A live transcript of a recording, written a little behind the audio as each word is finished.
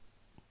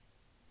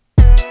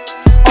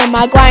On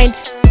my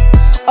grind,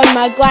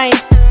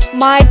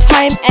 my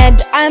time,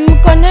 and I'm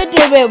gonna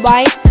do it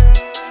right.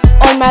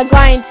 On my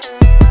grind,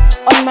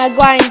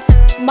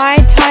 my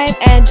time,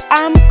 and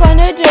I'm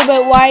gonna do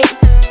it right.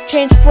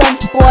 Change from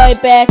boy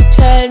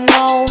better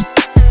know,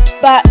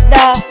 but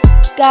the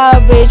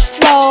garbage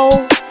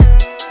flow.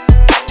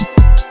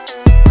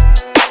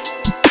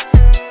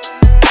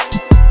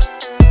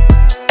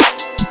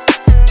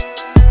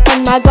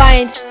 On my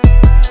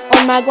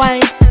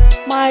grind,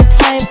 my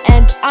time,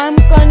 and I'm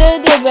gonna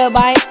do it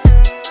right.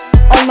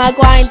 On my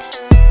grind,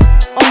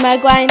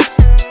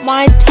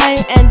 my time,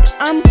 and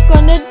I'm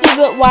gonna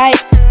do it right.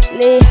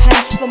 Lay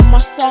hands for my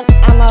son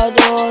and my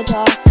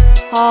daughter,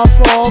 half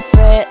of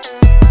it,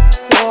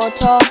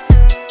 quarter.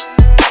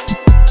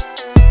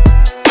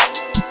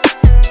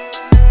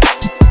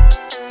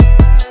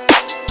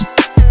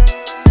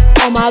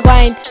 On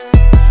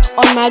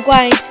my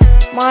grind,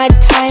 my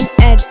time,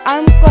 and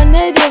I'm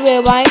gonna do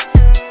it right.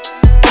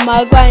 On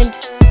my grind,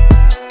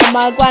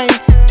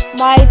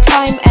 my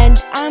time,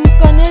 and I'm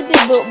gonna do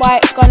it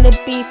right. Gonna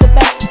be the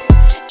best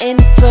in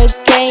the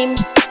game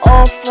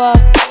of the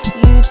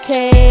UK.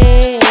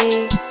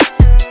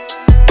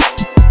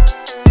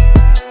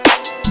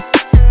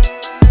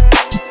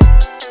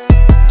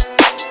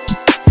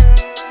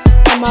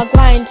 On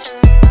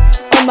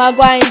my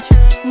grind,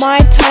 my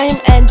time,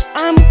 and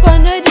I'm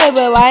gonna do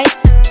it right.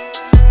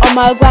 On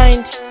my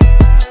grind,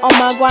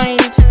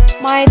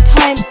 my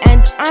time,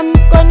 and I'm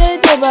gonna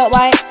do it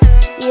right.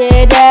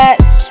 Yeah,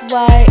 that's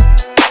right.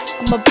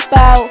 I'm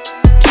about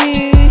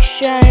to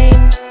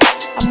shine.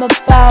 I'm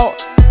about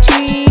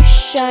to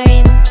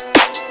shine.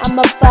 I'm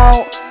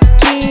about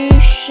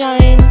to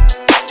shine.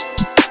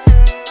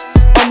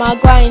 On my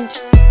grind,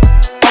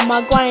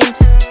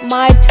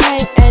 my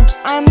time, and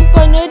I'm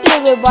gonna do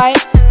it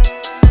right.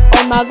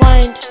 On my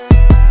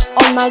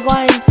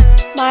grind,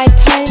 my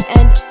time,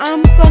 and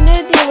I'm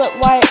gonna do it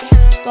right.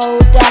 Go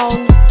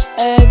down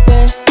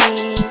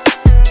overseas,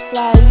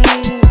 fly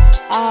you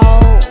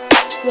out.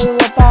 We're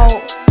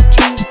about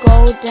to go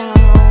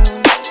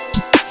down,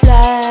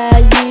 fly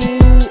you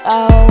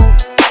out.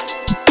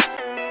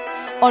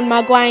 On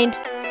my grind,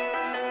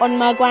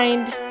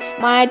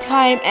 my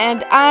time,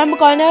 and I'm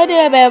gonna do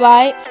it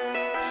right.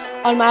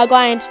 On my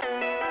grind,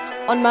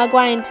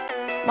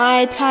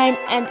 my time,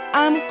 and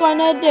I'm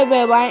gonna do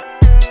it right.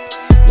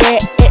 Yeah,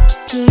 it's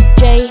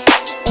TJay